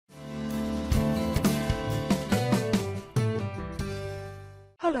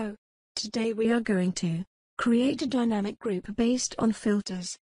Hello. Today we are going to create a dynamic group based on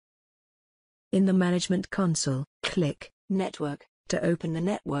filters. In the Management Console, click Network to open the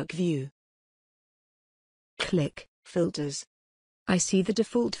network view. Click Filters. I see the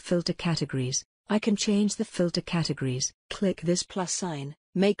default filter categories. I can change the filter categories. Click this plus sign.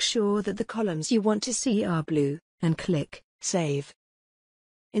 Make sure that the columns you want to see are blue, and click Save.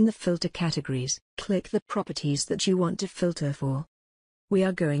 In the filter categories, click the properties that you want to filter for. We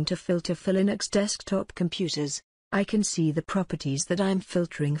are going to filter for Linux desktop computers. I can see the properties that I'm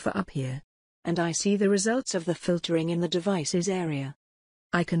filtering for up here. And I see the results of the filtering in the devices area.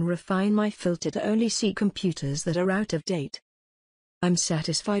 I can refine my filter to only see computers that are out of date. I'm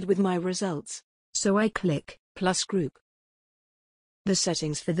satisfied with my results, so I click plus group. The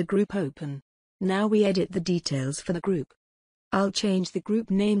settings for the group open. Now we edit the details for the group. I'll change the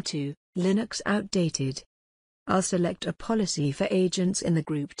group name to Linux Outdated. I'll select a policy for agents in the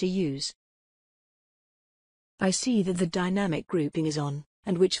group to use. I see that the dynamic grouping is on,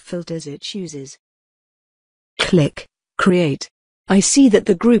 and which filters it chooses. Click Create. I see that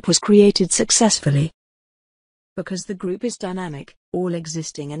the group was created successfully. Because the group is dynamic, all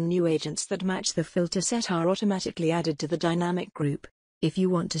existing and new agents that match the filter set are automatically added to the dynamic group. If you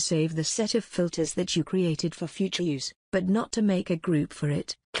want to save the set of filters that you created for future use, but not to make a group for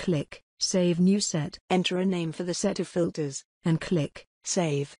it, click Save New Set. Enter a name for the set of filters, and click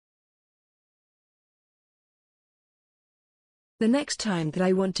Save. The next time that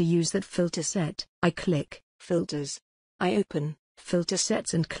I want to use that filter set, I click Filters. I open Filter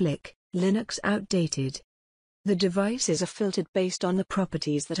Sets and click Linux Outdated. The devices are filtered based on the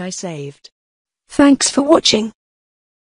properties that I saved. Thanks for watching.